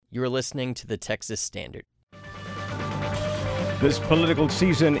You're listening to the Texas Standard. This political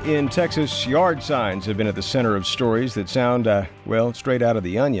season in Texas, yard signs have been at the center of stories that sound, straight out of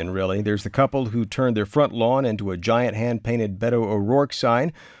the Onion, really. There's the couple who turned their front lawn into a giant hand-painted Beto O'Rourke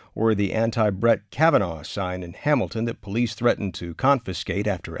sign, or the anti-Brett Kavanaugh sign in Hamilton that police threatened to confiscate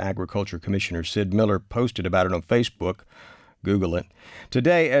after Agriculture Commissioner Sid Miller posted about it on Facebook. Google it.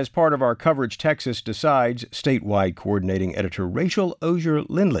 Today, as part of our coverage, Texas Decides, statewide coordinating editor Rachel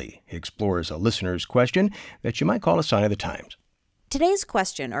Osier-Lindley explores a listener's question that you might call a sign of the times. Today's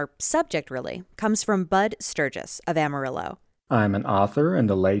question, or subject really, comes from Bud Sturgis of Amarillo. I'm an author and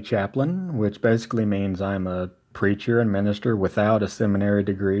a lay chaplain, which basically means I'm a preacher and minister without a seminary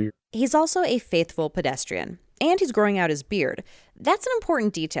degree. He's also a faithful pedestrian, and he's growing out his beard. That's an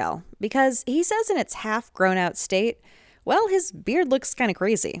important detail, because he says in its half-grown-out state, well, his beard looks kind of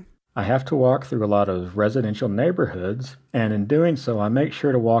crazy. I have to walk through a lot of residential neighborhoods, and in doing so, I make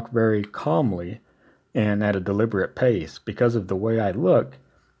sure to walk very calmly and at a deliberate pace. Because of the way I look,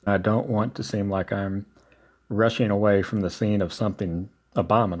 I don't want to seem like I'm rushing away from the scene of something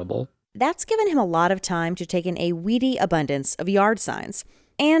abominable. That's given him a lot of time to take in a weedy abundance of yard signs.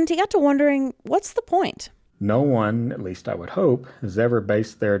 And he got to wondering, what's the point? No one, at least I would hope, has ever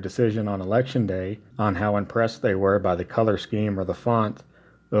based their decision on Election Day on how impressed they were by the color scheme or the font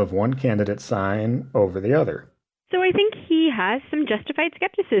of one candidate's sign over the other. So I think he has some justified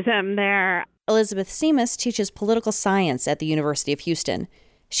skepticism there. Elizabeth Seamus teaches political science at the University of Houston.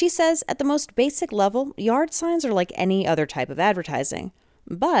 She says at the most basic level, yard signs are like any other type of advertising.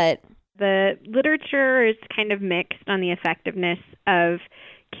 But the literature is kind of mixed on the effectiveness of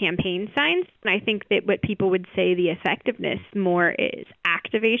campaign signs. And I think that what people would say the effectiveness more is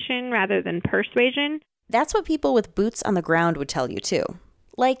activation rather than persuasion. That's what people with boots on the ground would tell you too.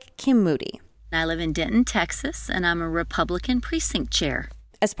 Like Kim Moody. I live in Denton, Texas, and I'm a Republican precinct chair.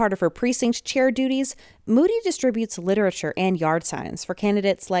 As part of her precinct chair duties, Moody distributes literature and yard signs for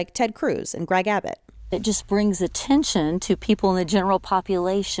candidates like Ted Cruz and Greg Abbott. It just brings attention to people in the general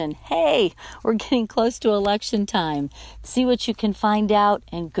population. Hey, we're getting close to election time. See what you can find out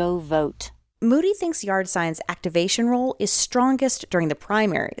and go vote. Moody thinks yard signs' activation role is strongest during the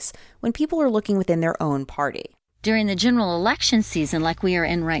primaries, when people are looking within their own party. During the general election season, like we are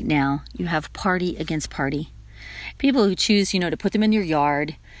in right now, you have party against party. People who choose, to put them in your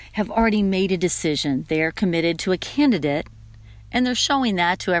yard have already made a decision. They are committed to a candidate, and they're showing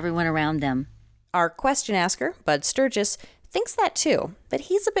that to everyone around them. Our question asker, Bud Sturgis, thinks that too, but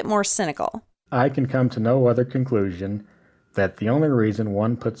he's a bit more cynical. I can come to no other conclusion that the only reason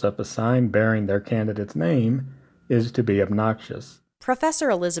one puts up a sign bearing their candidate's name is to be obnoxious. Professor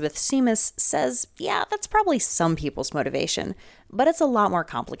Elizabeth Seamus says, yeah, that's probably some people's motivation, but it's a lot more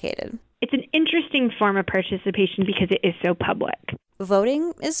complicated. It's an interesting form of participation because it is so public.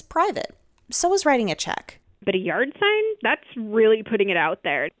 Voting is private. So is writing a check. But a yard sign, that's really putting it out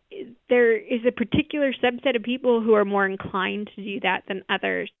there. There is a particular subset of people who are more inclined to do that than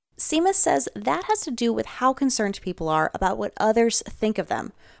others. Seamus says that has to do with how concerned people are about what others think of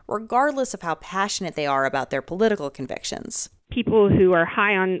them, regardless of how passionate they are about their political convictions. People who are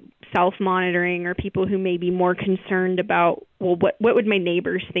high on self-monitoring or people who may be more concerned about, well, what would my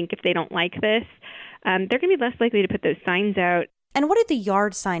neighbors think if they don't like this? They're going to be less likely to put those signs out. And what did the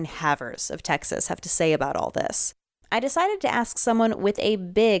yard sign havers of Texas have to say about all this? I decided to ask someone with a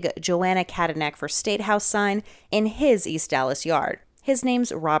big Joanna Cadillac for State House sign in his East Dallas yard. His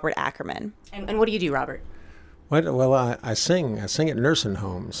name's Robert Ackerman. And what do you do, Robert? Well, I sing. I sing at nursing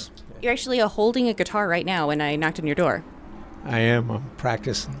homes. You're actually holding a guitar right now when I knocked on your door. I am. I'm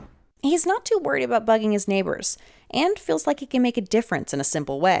practicing. He's not too worried about bugging his neighbors and feels like he can make a difference in a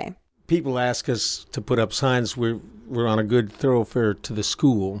simple way. People ask us to put up signs. We're on a good thoroughfare to the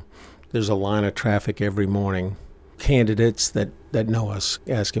school. There's a line of traffic every morning. Candidates that know us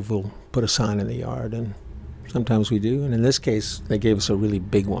ask if we'll put a sign in the yard, and sometimes we do. And in this case, they gave us a really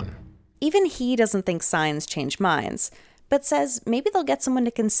big one. Even he doesn't think signs change minds, but says maybe they'll get someone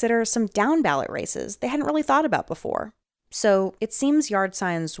to consider some down-ballot races they hadn't really thought about before. So it seems yard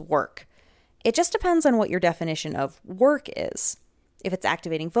signs work. It just depends on what your definition of work is. If it's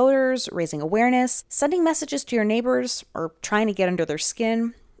activating voters, raising awareness, sending messages to your neighbors, or trying to get under their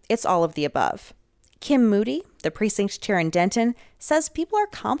skin, it's all of the above. Kim Moody, the precinct chair in Denton, says people are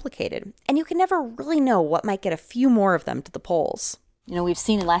complicated, and you can never really know what might get a few more of them to the polls. We've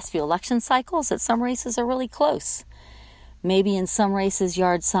seen in the last few election cycles that some races are really close. Maybe in some races,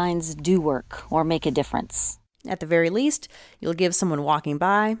 yard signs do work or make a difference. At the very least, you'll give someone walking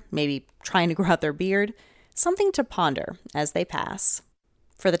by, maybe trying to grow out their beard, something to ponder as they pass.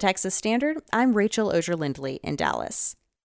 For the Texas Standard, I'm Rachel Osier-Lindley in Dallas.